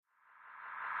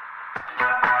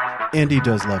Andy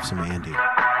does love some Andy.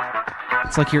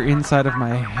 It's like you're inside of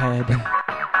my head.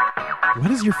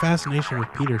 What is your fascination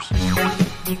with Peterson?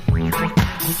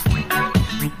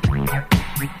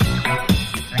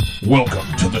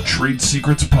 Welcome to the Trade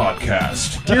Secrets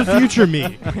Podcast. Dear future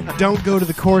me, don't go to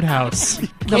the courthouse.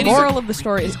 The moral of the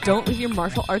story is don't leave your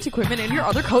martial arts equipment in your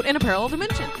other coat in a parallel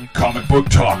dimension. Comic book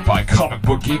talk by comic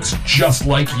book geeks just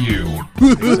like you.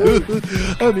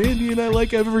 I'm Andy and I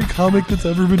like every comic that's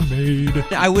ever been made.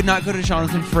 I would not go to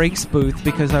Jonathan Frakes' booth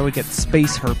because I would get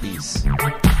space herpes.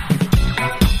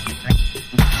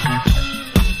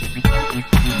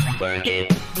 Work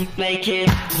it, make it,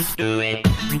 do it,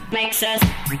 makes us.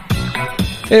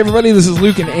 Hey everybody, this is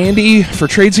Luke and Andy for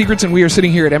Trade Secrets, and we are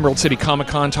sitting here at Emerald City Comic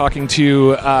Con talking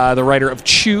to the writer of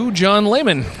Chew, John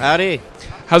Layman. Howdy.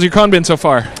 How's your con been so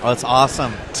far? Oh, it's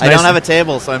awesome. It's I nice. don't have a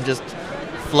table, so I'm just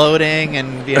floating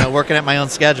and working at my own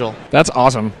schedule. That's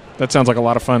awesome. That sounds like a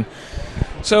lot of fun.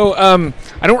 So,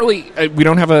 I don't really, we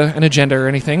don't have an agenda or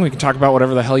anything. We can talk about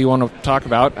whatever the hell you want to talk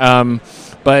about.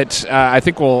 But I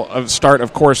think we'll start,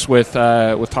 of course, with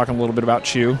talking a little bit about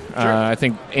Chew. Sure. I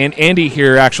think Andy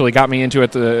here actually got me into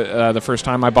it the first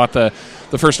time. I bought the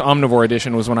first Omnivore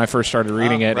edition was when I first started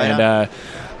reading it, right and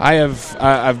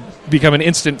I've become an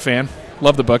instant fan.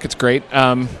 Love the book; it's great.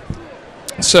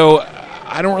 So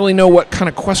I don't really know what kind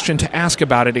of question to ask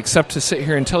about it, except to sit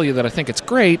here and tell you that I think it's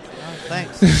great. Oh,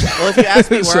 thanks. Well, if you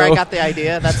ask me where So- I got the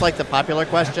idea, that's like the popular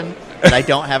question that I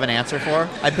don't have an answer for.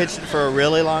 I pitched it for a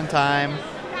really long time.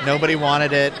 Nobody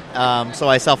wanted it, so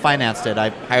I self-financed it. I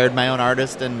hired my own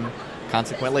artist, and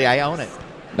consequently, I own it.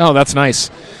 Oh, that's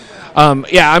nice. I'm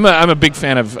a big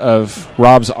fan of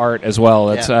Rob's art as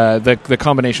well. It's the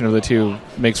combination of the two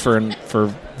makes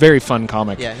for very fun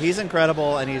comic. Yeah, he's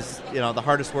incredible, and he's the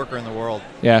hardest worker in the world.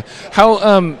 Yeah.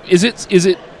 How is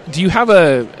it? Do you have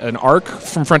an arc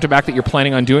from front to back that you're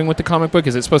planning on doing with the comic book?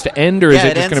 Is it supposed to end, or is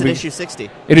it just going to be issue 60?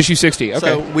 At issue 60? Okay.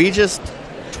 So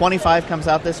 25 comes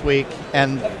out this week,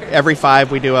 and every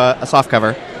 5 we do a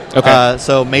softcover. Okay.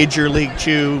 So Major League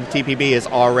Chew TPB is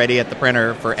already at the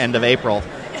printer for end of April.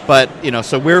 But,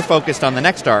 so we're focused on the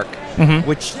next arc,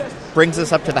 which brings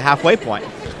us up to the halfway point,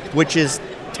 which is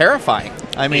terrifying.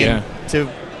 I mean,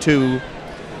 to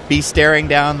be staring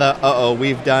down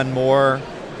we've done more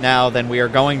now than we are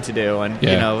going to do. And,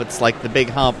 it's like the big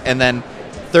hump. And then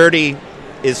 30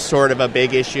 is sort of a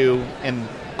big issue in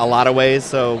a lot of ways.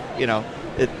 So,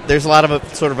 there's a lot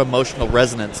of sort of emotional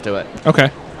resonance to it. Okay.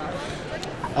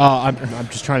 I'm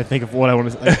just trying to think of what I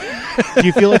want to say. Do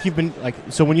you feel like you've been,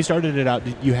 so when you started it out,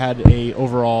 you had a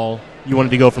overall, you wanted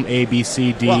to go from A, B,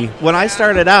 C, D? Well, when I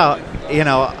started out,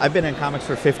 I've been in comics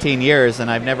for 15 years,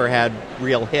 and I've never had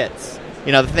real hits.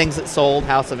 The things that sold,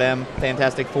 House of M,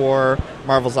 Fantastic Four,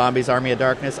 Marvel Zombies, Army of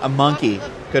Darkness, a monkey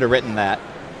could have written that,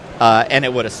 and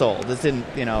it would have sold. This didn't,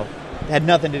 had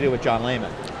nothing to do with John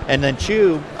Layman. And then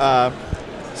Chew,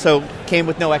 came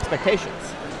with no expectations.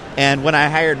 And when I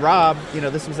hired Rob,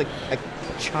 this was a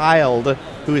child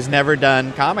who has never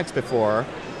done comics before,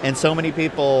 and so many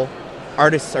people,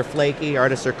 artists are flaky,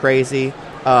 artists are crazy.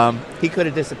 He could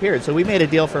have disappeared. So we made a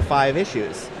deal for 5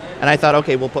 issues. And I thought,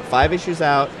 okay, we'll put 5 issues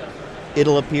out.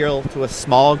 It'll appeal to a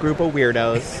small group of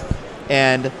weirdos,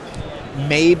 and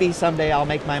maybe someday I'll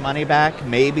make my money back.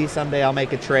 Maybe someday I'll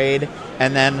make a trade,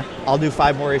 and then I'll do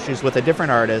 5 more issues with a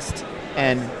different artist.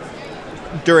 And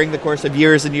during the course of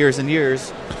years and years and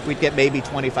years, we'd get maybe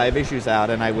 25 issues out,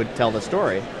 and I would tell the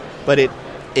story. But it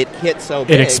hit so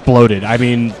big. It exploded. I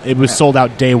mean, it was sold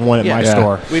out day one at my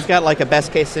store. We've got like a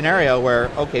best case scenario where,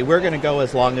 okay, we're going to go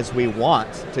as long as we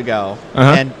want to go.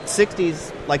 Uh-huh. And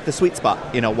 60's like the sweet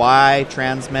spot. Y,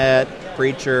 Transmet,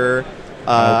 Preacher.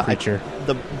 Preacher.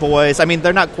 The Boys. I mean,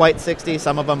 they're not quite 60,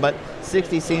 some of them, but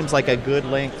 60 seems like a good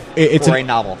length for a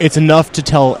novel. It's enough to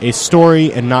tell a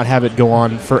story and not have it go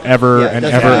on forever and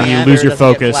ever, and you lose your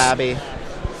focus. Flabby.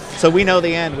 So we know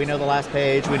the end. We know the last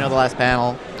page. We know the last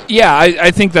panel. Yeah,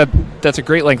 I think that's a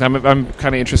great length. I'm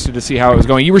kind of interested to see how it was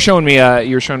going. You were showing me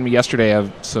yesterday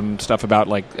of some stuff about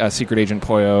Secret Agent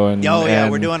Poyo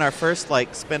and we're doing our first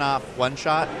spin-off one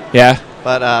shot. Yeah,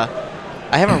 but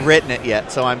I haven't written it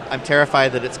yet, so I'm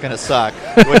terrified that it's going to suck.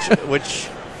 Which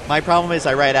my problem is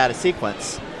I write out of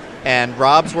sequence, and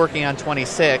Rob's working on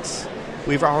 26.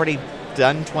 We've already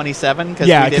done 27 because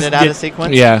we did it out of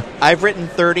sequence. Yeah, I've written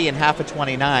 30 and half of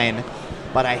 29.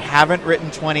 But I haven't written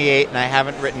 28, and I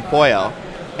haven't written Poyo.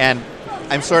 And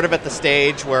I'm sort of at the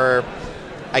stage where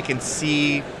I can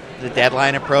see the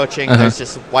deadline approaching. Uh-huh. There's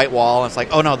this white wall, and it's like,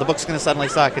 oh no, the book's going to suddenly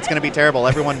suck. It's going to be terrible.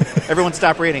 Everyone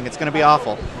stop reading. It's going to be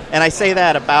awful. And I say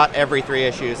that about every 3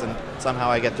 issues, and somehow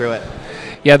I get through it.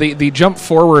 Yeah, the jump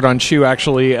forward on Chew,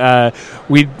 actually,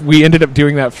 we ended up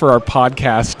doing that for our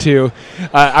podcast too.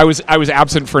 I was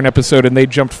absent for an episode, and they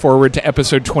jumped forward to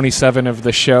episode 27 of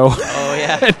the show. Oh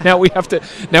yeah.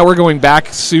 And now we're going back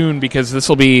soon, because this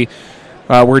will be.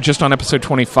 We're just on episode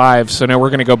 25, so now we're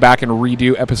going to go back and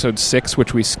redo episode 6,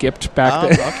 which we skipped back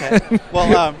there. Okay.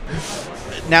 Well,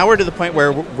 now we're to the point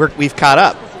where we've caught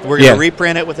up. We're going to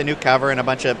reprint it with a new cover and a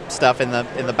bunch of stuff in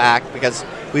the back, because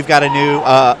we've got a new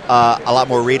a lot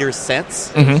more readers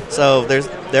since. Mm-hmm. So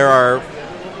there are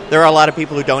a lot of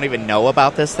people who don't even know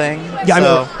about this thing. Yeah,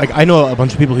 so, I know a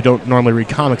bunch of people who don't normally read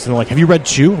comics, and they're like, "Have you read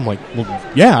Chew?" I'm like, "Well,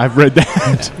 yeah, I've read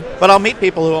that." But I'll meet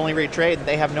people who only read trade, and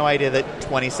they have no idea that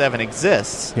 27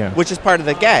 exists, which is part of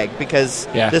the gag, because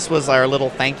this was our little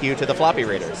thank you to the floppy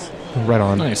readers. Right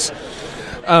on. Nice.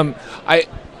 I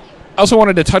also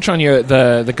wanted to touch on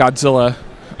the Godzilla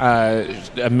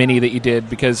mini that you did,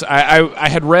 because I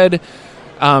had read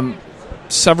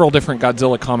several different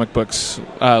Godzilla comic books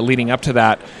leading up to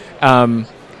that,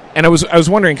 and I was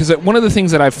wondering, because one of the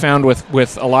things that I've found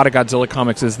with a lot of Godzilla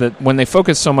comics is that when they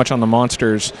focus so much on the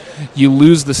monsters, you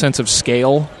lose the sense of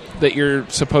scale that you're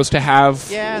supposed to have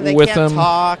they with can't them.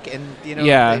 talk, and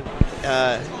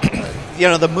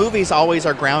the movies always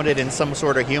are grounded in some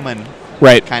sort of human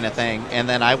kind of thing, and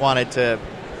then I wanted to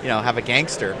have a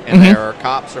gangster in there, or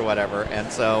cops or whatever,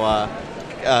 and so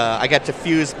I got to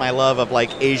fuse my love of like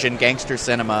Asian gangster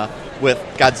cinema with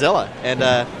Godzilla, and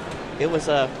it was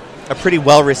a pretty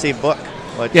well received book,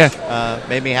 which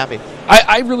made me happy.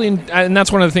 I really, and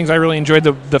that's one of the things I really enjoyed,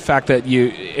 the fact that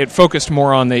it focused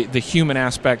more on the human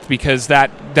aspect, because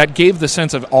that gave the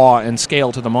sense of awe and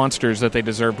scale to the monsters that they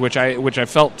deserved, which I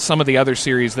felt some of the other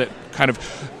series that kind of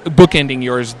bookending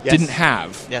yours didn't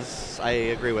have. Yes, I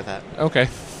agree with that. Okay.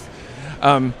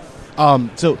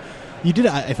 So you did,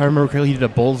 if I remember correctly, you did a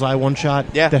Bullseye one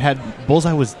shot that had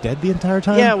Bullseye was dead the entire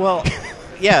time? Yeah, well,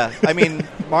 I mean,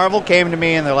 Marvel came to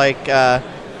me and they're like,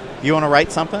 you want to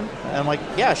write something? And I'm like,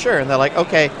 yeah, sure. And they're like,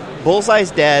 okay,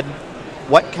 Bullseye's dead.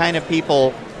 What kind of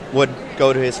people would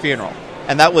go to his funeral?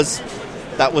 And that was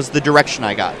the direction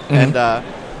I got. Mm-hmm.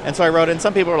 And so I wrote it, and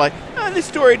some people were like, this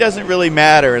story doesn't really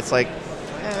matter. It's like,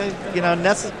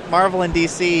 Marvel and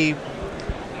DC,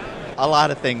 a lot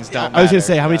of things don't matter. I was going to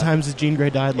say, how many times has Jean Grey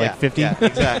died? Like 50? Yeah,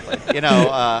 exactly.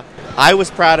 I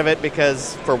was proud of it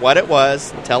because, for what it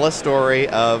was, tell a story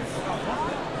of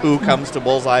who comes to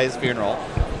Bullseye's funeral.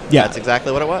 Yeah. That's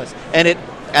exactly what it was. And it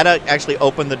actually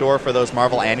opened the door for those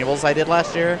Marvel annuals I did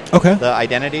last year. Okay. The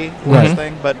Identity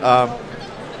thing. But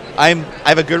I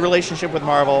have a good relationship with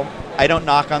Marvel. I don't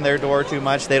knock on their door too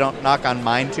much. They don't knock on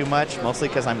mine too much, mostly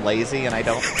because I'm lazy and I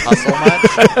don't hustle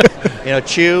much.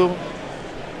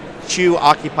 Chew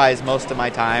occupies most of my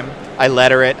time. I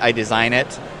letter it. I design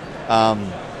it. I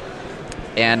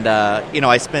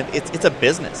spent... It's a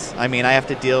business. I mean, I have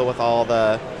to deal with all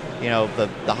the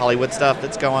Hollywood stuff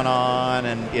that's going on,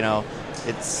 and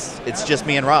it's just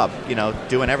me and Rob,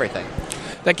 doing everything.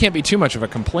 That can't be too much of a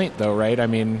complaint, though, right? I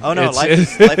mean, life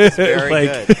is very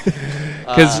good.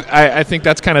 Because I think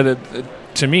that's kind of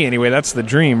to me anyway, that's the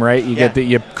dream, right?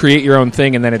 You create your own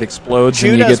thing, and then it explodes. Chew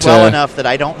and you does get well enough that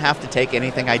I don't have to take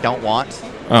anything I don't want.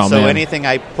 Oh, so man. anything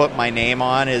I put my name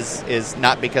on is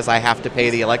not because I have to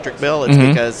pay the electric bill. It's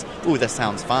because, this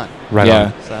sounds fun. Right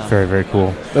on. So. Very, very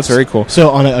cool. That's very cool. So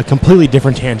on a completely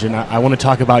different tangent, I want to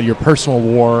talk about your personal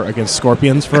war against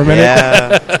scorpions for a minute.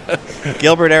 Yeah.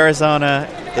 Gilbert, Arizona.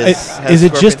 Is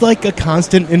it just like a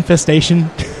constant infestation?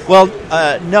 Well,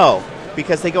 no,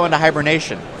 because they go into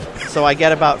hibernation. So I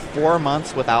get about 4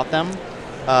 months without them,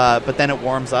 but then it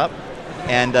warms up.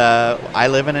 And I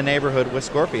live in a neighborhood with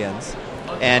scorpions.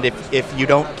 And if you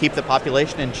don't keep the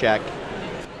population in check,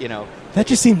 that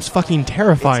just seems fucking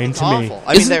terrifying it's to awful. me.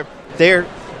 I mean,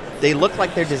 they look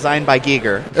like they're designed by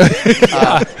Giger.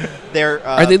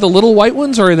 Are they the little white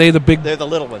ones, or are they the big? They're the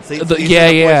little ones. These are the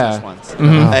poisonous ones.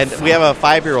 Mm-hmm. And we have a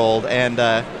 5-year-old, and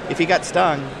if he got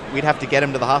stung, we'd have to get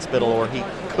him to the hospital, or he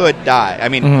could die. I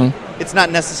mean, it's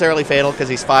not necessarily fatal because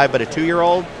he's 5, but a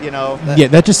 2-year-old,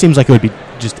 that just seems like it would be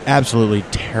just absolutely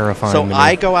terrifying. So to me.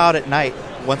 I go out at night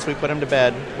once we put him to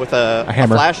bed with a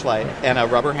flashlight and a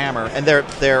rubber hammer, and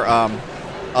they're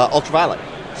ultraviolet.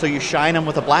 So you shine them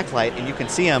with a black light, and you can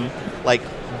see them like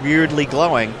weirdly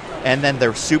glowing. And then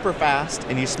they're super fast,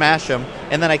 and you smash them.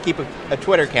 And then I keep a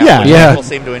Twitter count, which people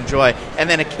seem to enjoy. And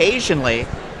then occasionally,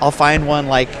 I'll find one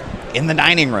like in the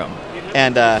dining room,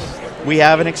 and we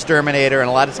have an exterminator. And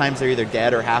a lot of times they're either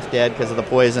dead or half dead because of the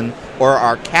poison, or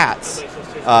our cats.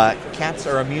 Cats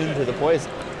are immune to the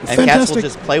poison, and cats will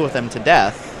just play with them to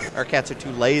death. our cats are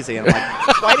too lazy. And I'm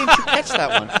like, why didn't you catch that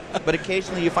one? But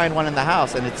occasionally you find one in the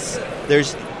house, and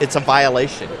it's a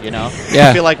violation, you know? Yeah.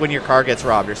 I feel like when your car gets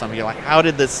robbed or something, you're like, how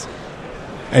did this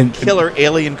And killer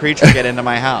alien creature get into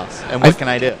my house? And what can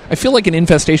I do? I feel like an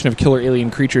infestation of killer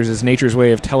alien creatures is nature's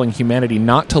way of telling humanity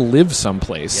not to live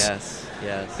someplace. Yes.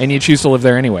 And you choose to live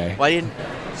there anyway. Why didn't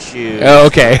you? Oh,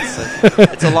 okay.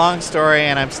 It's a long story,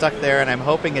 and I'm stuck there, and I'm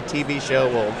hoping a TV show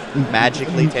will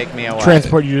magically take me away.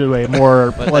 transport you to a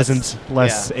more But pleasant, that's-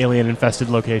 less alien-infested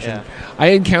location. Yeah. I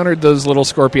encountered those little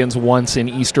scorpions once in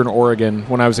eastern Oregon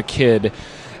when I was a kid.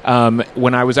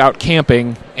 When I was out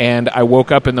camping, and I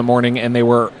woke up in the morning, and they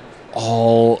were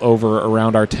all over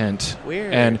around our tent.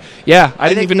 Weird. And yeah, I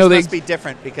didn't think even know these they must be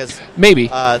different because maybe.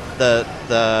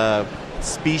 the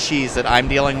species that I'm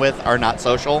dealing with are not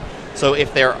social. So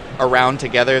if they're around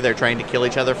together, they're trying to kill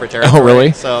each other for territory. Oh,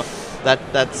 really? So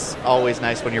that's always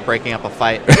nice when you're breaking up a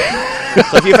fight.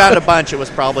 So if you found a bunch, it was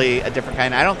probably a different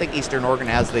kind. I don't think Eastern Oregon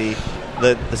has the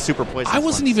super poisonous I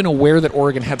wasn't ones. even aware that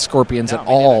Oregon had scorpions No, at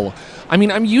me all. neither. I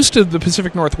mean, I'm used to the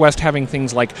Pacific Northwest having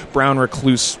things like brown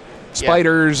recluse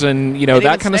spiders and And that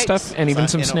even kind of snakes. stuff, and even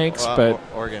some You know, snakes. But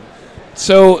Oregon.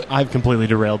 so I've completely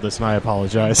derailed this, and I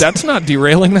apologize. that's not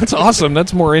derailing. That's awesome.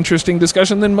 That's more interesting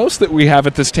discussion than most that we have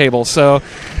at this table. So,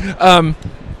 and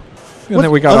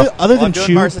then we got other Well, I'm than doing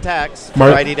Chew. Mars Attacks for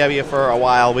Mar- IDW for a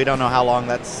while. We don't know how long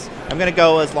that's. I'm going to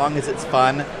go as long as it's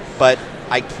fun, but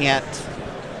I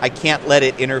can't let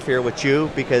it interfere with Chew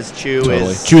because Chew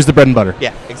Totally. is. Chew's the bread and butter.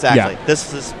 Yeah, exactly. Yeah.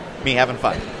 This is me having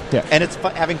fun. Yeah. And it's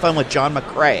having fun with John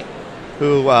McCrae,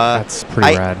 who That's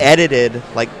pretty I rad. edited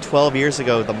like 12 years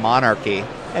ago, The Monarchy,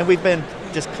 and we've been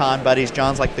just con buddies.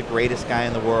 John's like the greatest guy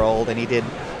in the world, and he did,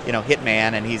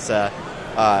 Hitman, and he's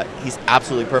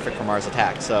absolutely perfect for Mars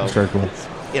Attacks. So That's very cool.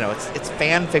 it's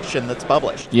fan fiction that's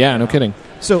published. yeah, no kidding.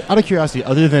 So, out of curiosity,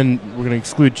 other than we're going to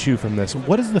exclude Chew from this,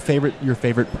 what is your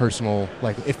favorite personal,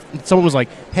 like, if someone was like,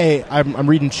 hey, I'm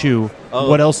reading Chew, Oh.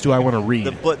 what else do I want to read?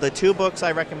 The two books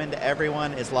I recommend to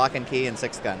everyone is Lock and Key and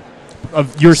Sixth Gun.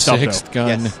 Of your stuff, Sixth though.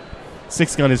 Gun. Yes.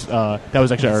 Sixth Gun is, that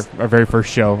was actually our very first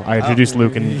show. I introduced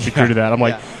Luke and the crew to that. I'm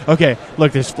like, Yeah. okay,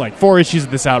 look, there's like 4 issues of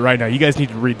this out right now. You guys need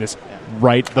to read this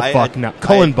right the I fuck now.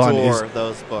 Cullen Bunn adore is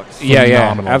those books. Yeah,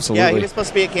 phenomenal. absolutely. Yeah, he was supposed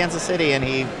to be at Kansas City, and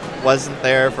he wasn't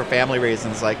there for family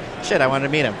reasons. Like, shit, I wanted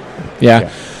to meet him. Yeah.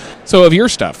 Yeah. So, of your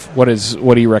stuff, what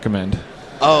do you recommend?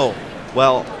 Oh,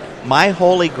 well, my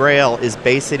holy grail is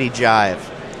Bay City Jive.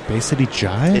 Bay City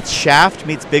Jive? It's Shaft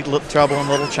meets Big Trouble in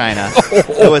Little China.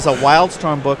 It was a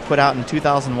Wildstorm book put out in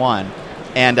 2001,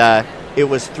 and it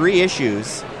was 3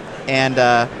 issues, and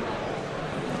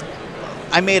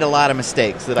I made a lot of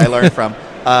mistakes that I learned from.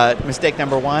 Mistake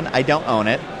number 1, I don't own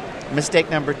it. Mistake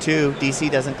number 2,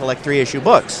 DC doesn't collect 3-issue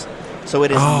books, so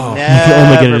it has Oh, never you can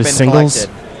only get it as been singles?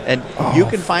 collected. And you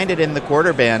can find it in the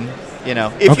quarter bin. If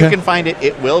Okay. you can find it,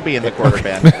 it will be in the quarter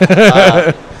bin.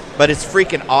 But it's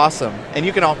freaking awesome, and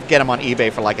you can all get them on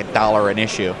eBay for like $1 an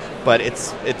issue. But it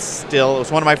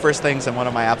was one of my first things and one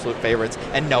of my absolute favorites,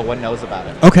 and no one knows about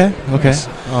it. Okay.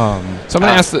 So I'm going to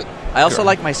ask that. I also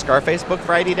like my Scarface book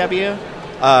for IDW.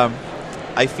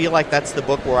 I feel like that's the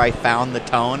book where I found the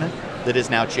tone that is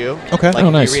now Chew. Okay. Like Oh,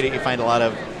 if nice. you read it, you find a lot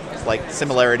of like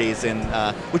similarities in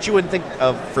which you wouldn't think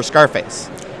of for Scarface.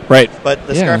 Right. But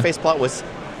the Yeah. Scarface plot was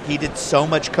he did so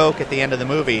much coke at the end of the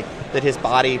movie that his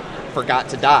body forgot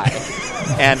to die,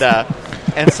 and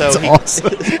so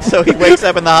so he wakes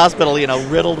up in the hospital,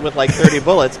 riddled with like 30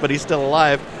 bullets, but he's still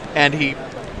alive, and he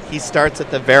starts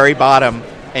at the very bottom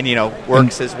and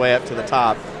works his way up to the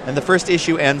top. And the first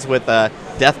issue ends with a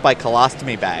death by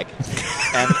colostomy bag,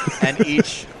 and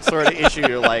each sort of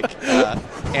issue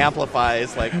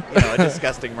amplifies a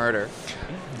disgusting murder.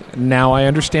 Now I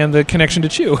understand the connection to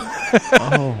Chew.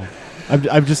 Oh,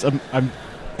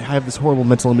 I have this horrible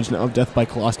mental image now of death by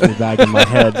colostomy bag in my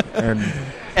head,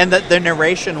 And the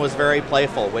narration was very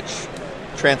playful, which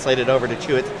translated over to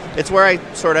Chew. It's where I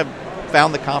sort of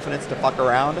found the confidence to fuck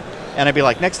around, and I'd be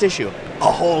like, next issue,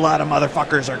 a whole lot of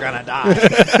motherfuckers are gonna die.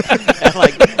 And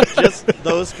just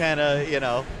those kind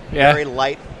of, very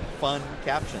light, fun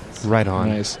captions. right on.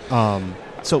 Nice.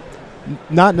 So,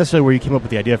 not necessarily where you came up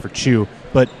with the idea for Chew,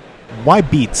 but why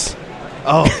Beats?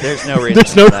 Oh, there's no reason.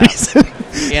 There's no for that. reason.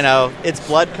 It's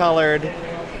blood-colored.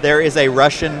 There is a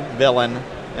Russian villain,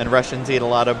 and Russians eat a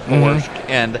lot of borscht.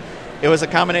 And it was a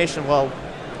combination,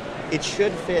 it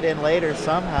should fit in later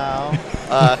somehow.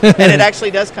 And it actually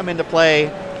does come into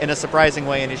play in a surprising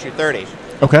way in issue 30.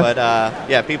 Okay.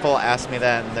 But, people ask me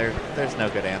that, and there's no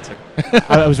good answer.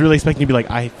 I was really expecting you to be like,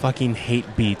 I fucking hate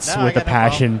Beats No, I with a got no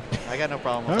passion. problem. I got no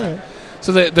problem All with right. that.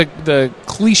 So the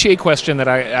cliche question that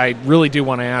I really do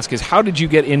want to ask is, how did you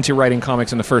get into writing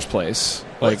comics in the first place?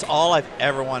 Well, it's all I've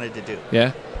ever wanted to do.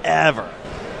 Yeah? Ever.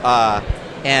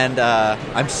 And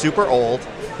I'm super old.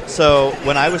 So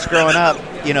when I was growing up,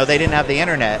 they didn't have the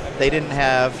internet. They didn't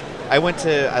have... I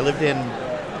lived in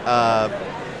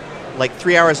like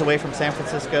 3 hours away from San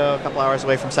Francisco, a couple hours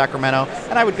away from Sacramento,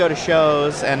 and I would go to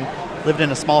shows and lived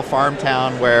in a small farm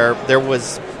town where there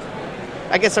was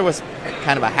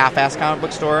kind of a half-assed comic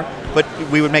book store, but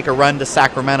we would make a run to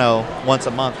Sacramento once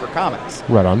a month for comics.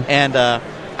 Right on. And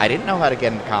I didn't know how to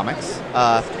get into comics,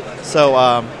 so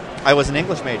I was an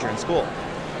English major in school,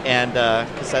 and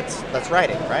because that's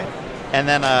writing, right? And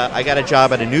then I got a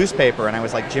job at a newspaper, and I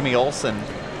was like Jimmy Olsen,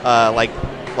 like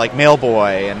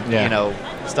Mailboy, and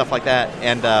stuff like that.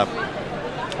 And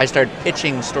I started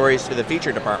pitching stories to the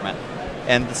feature department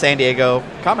and the San Diego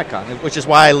Comic-Con, which is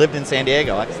why I lived in San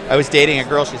Diego. I was dating a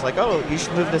girl. She's like, "Oh, you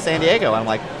should move to San Diego." I'm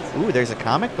like, "Ooh, there's a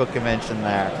comic book convention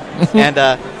there." And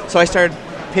so I started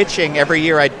pitching. Every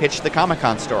year I'd pitch the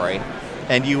Comic-Con story,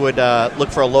 and you would look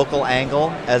for a local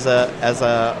angle as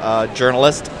a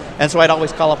journalist. And so I'd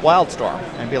always call up Wildstorm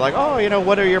and be like, "Oh,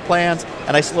 what are your plans?"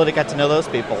 And I slowly got to know those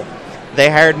people. They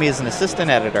hired me as an assistant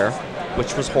editor,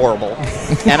 which was horrible.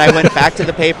 And I went back to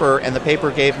the paper, and the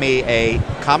paper gave me a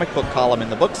comic book column in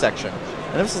the book section.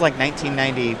 And this was like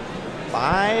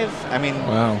 1995. I mean,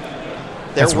 wow. There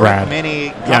That's weren't rad.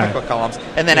 many comic book columns.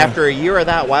 And then after a year of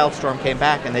that, Wildstorm came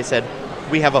back, and they said,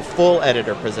 "We have a full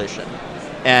editor position,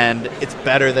 and it's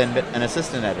better than an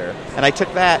assistant editor." And I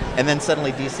took that, and then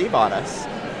suddenly DC bought us.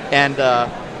 And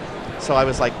so I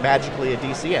was like magically a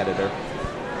DC editor.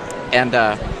 And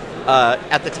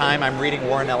at the time, I'm reading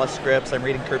Warren Ellis scripts. I'm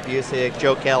reading Kurt Busiek,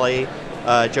 Joe Kelly,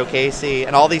 Joe Casey,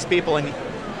 and all these people. And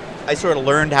I sort of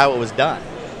learned how it was done.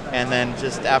 And then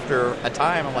just after a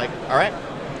time, I'm like, all right,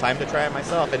 time to try it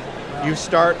myself. And you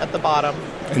start at the bottom.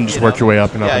 And just work your way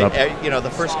up and up and up. The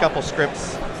first couple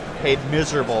scripts paid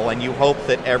miserable, and you hope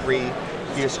that every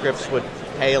few scripts would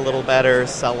pay a little better,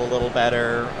 sell a little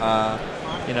better.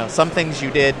 Some things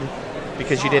you did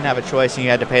because you didn't have a choice and you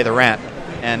had to pay the rent.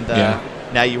 And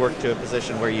now you work to a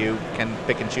position where you can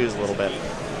pick and choose a little bit.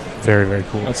 Very, very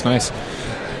cool. That's nice.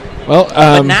 Well,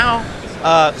 but now,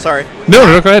 sorry.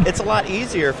 No, go ahead. It's a lot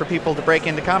easier for people to break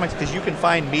into comics because you can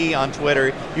find me on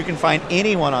Twitter. You can find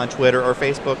anyone on Twitter or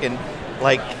Facebook, and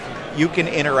you can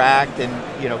interact. And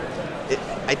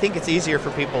I think it's easier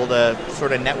for people to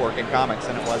sort of network in comics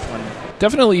than it was when.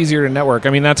 Definitely easier to network.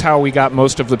 I mean, that's how we got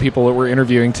most of the people that we're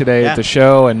interviewing today at the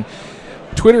show. And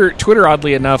Twitter,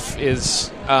 oddly enough,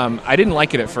 is I didn't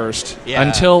like it at first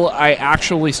until I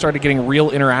actually started getting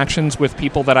real interactions with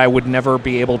people that I would never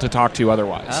be able to talk to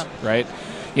otherwise, right?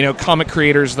 Comic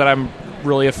creators that I'm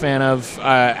really a fan of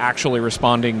actually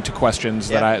responding to questions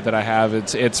that I have.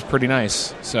 It's pretty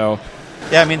nice. So,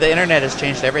 yeah, I mean, the internet has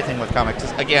changed everything with comics.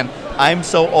 Again, I'm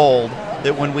so old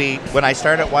that when I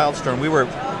started at Wildstorm, we were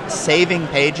saving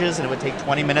pages, and it would take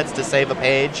 20 minutes to save a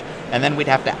page, and then we'd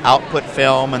have to output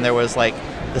film, and there was like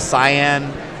the cyan,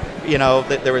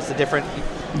 there was the different,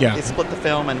 they split the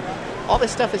film, and all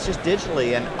this stuff is just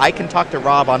digitally, and I can talk to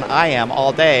Rob on IM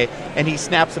all day, and he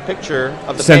snaps a picture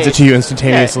of the Sends page. it to you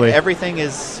instantaneously. Yeah, everything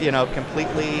is,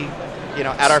 completely,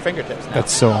 at our fingertips now.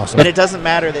 That's so awesome. And it doesn't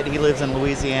matter that he lives in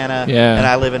Louisiana and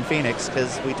I live in Phoenix,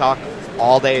 because we talk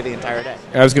all day, the entire day.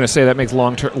 I was going to say that makes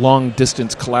long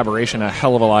distance collaboration a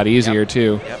hell of a lot easier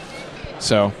too. Yep.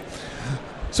 So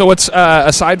what's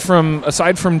aside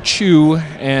from Chew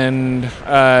and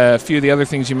a few of the other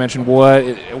things you mentioned,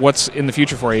 what's in the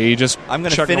future for you? You just I'm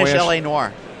going to finish LA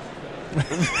Noire.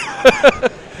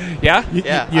 Yeah?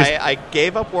 Yeah, I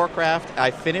gave up Warcraft.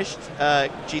 I finished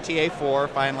GTA 4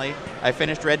 finally. I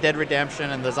finished Red Dead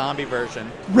Redemption and the zombie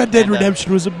version. Red Dead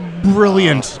Redemption was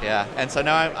brilliant. Yeah, and so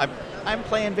now I'm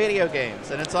playing video games,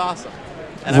 and it's awesome.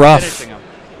 And Rough. I'm finishing them.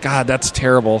 God, that's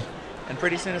terrible. And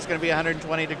pretty soon it's going to be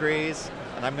 120 degrees,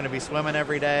 and I'm going to be swimming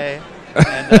every day.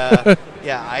 And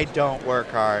I don't work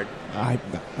hard. I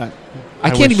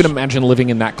can't even imagine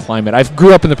living in that climate. I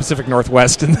grew up in the Pacific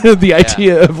Northwest, and the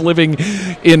idea of living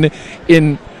in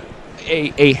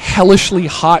a hellishly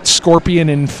hot,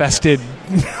 scorpion-infested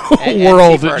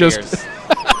world.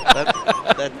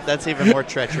 That's even more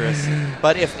treacherous.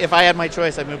 But if I had my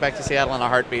choice, I'd move back to Seattle in a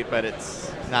heartbeat, but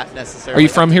it's not necessarily. Are you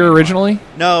from here originally?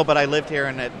 No, but I lived here,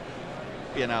 and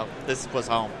this was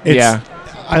home.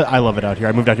 I love it out here.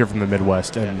 I moved out here from the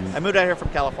Midwest. And I moved out here from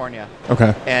California.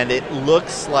 Okay. And it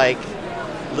looks like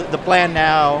the plan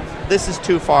now, this is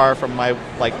too far from my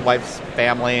wife's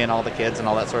family and all the kids and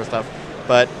all that sort of stuff.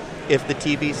 But if the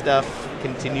TV stuff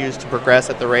continues to progress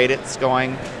at the rate it's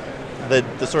going,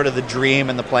 the sort of the dream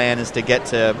and the plan is to get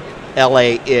to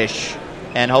LA-ish,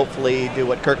 and hopefully do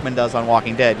what Kirkman does on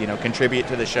Walking Dead. Contribute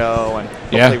to the show and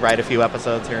hopefully write a few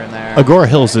episodes here and there. Agora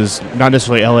Hills is not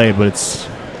necessarily LA, but it's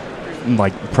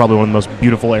like probably one of the most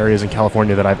beautiful areas in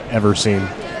California that I've ever seen.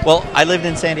 Well, I lived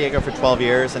in San Diego for 12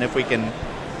 years, and if we can,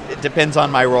 it depends on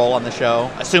my role on the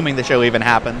show, assuming the show even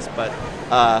happens, but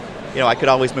I could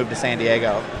always move to San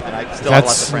Diego, and I still have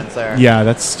lots of friends there. Yeah,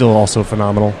 that's still also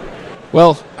phenomenal.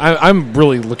 Well, I'm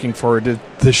really looking forward to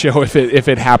the show if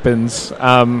it happens.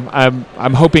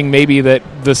 I'm hoping maybe that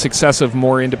the success of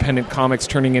more independent comics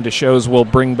turning into shows will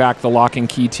bring back the Lock and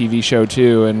Key TV show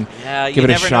too, and give it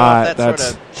a shot. Know if that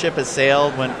sort of ship has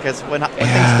sailed because when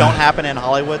things don't happen in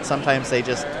Hollywood, sometimes they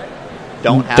just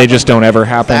don't happen. They just don't ever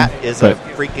happen. That is a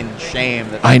freaking shame.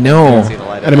 That I know. See the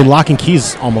light of And I mean, day. Lock and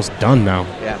Key's almost done now.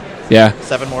 Yeah.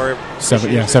 7 more.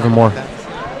 Seven issues or more. something like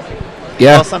that.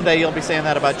 Yeah. Well, someday you'll be saying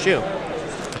that about you.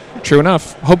 True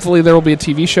enough. Hopefully there will be a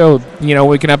TV show.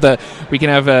 We can have a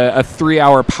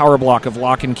 3-hour power block of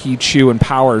Lock and Key, Chew, and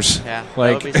Powers. Yeah, that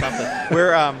would be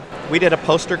something. We did a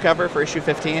poster cover for issue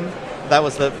 15. That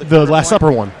was the Last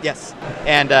Supper one. Yes,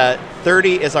 and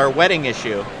 30 is our wedding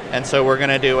issue, and so we're going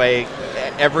to do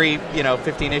every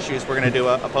 15 issues we're going to do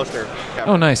a poster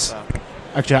cover. Oh, nice. So.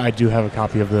 Actually, I do have a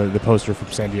copy of the poster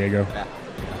from San Diego. Yeah.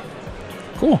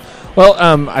 Cool. Well,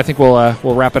 I think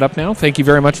we'll wrap it up now. Thank you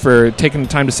very much for taking the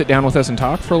time to sit down with us and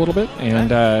talk for a little bit. And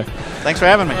thanks for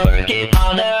having me. Work it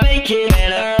harder, make it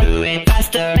better, do it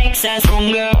faster, makes us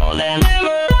stronger, more than ever,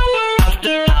 hour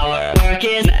after hour. Work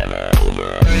is never over.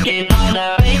 Work it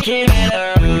harder, make it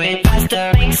better.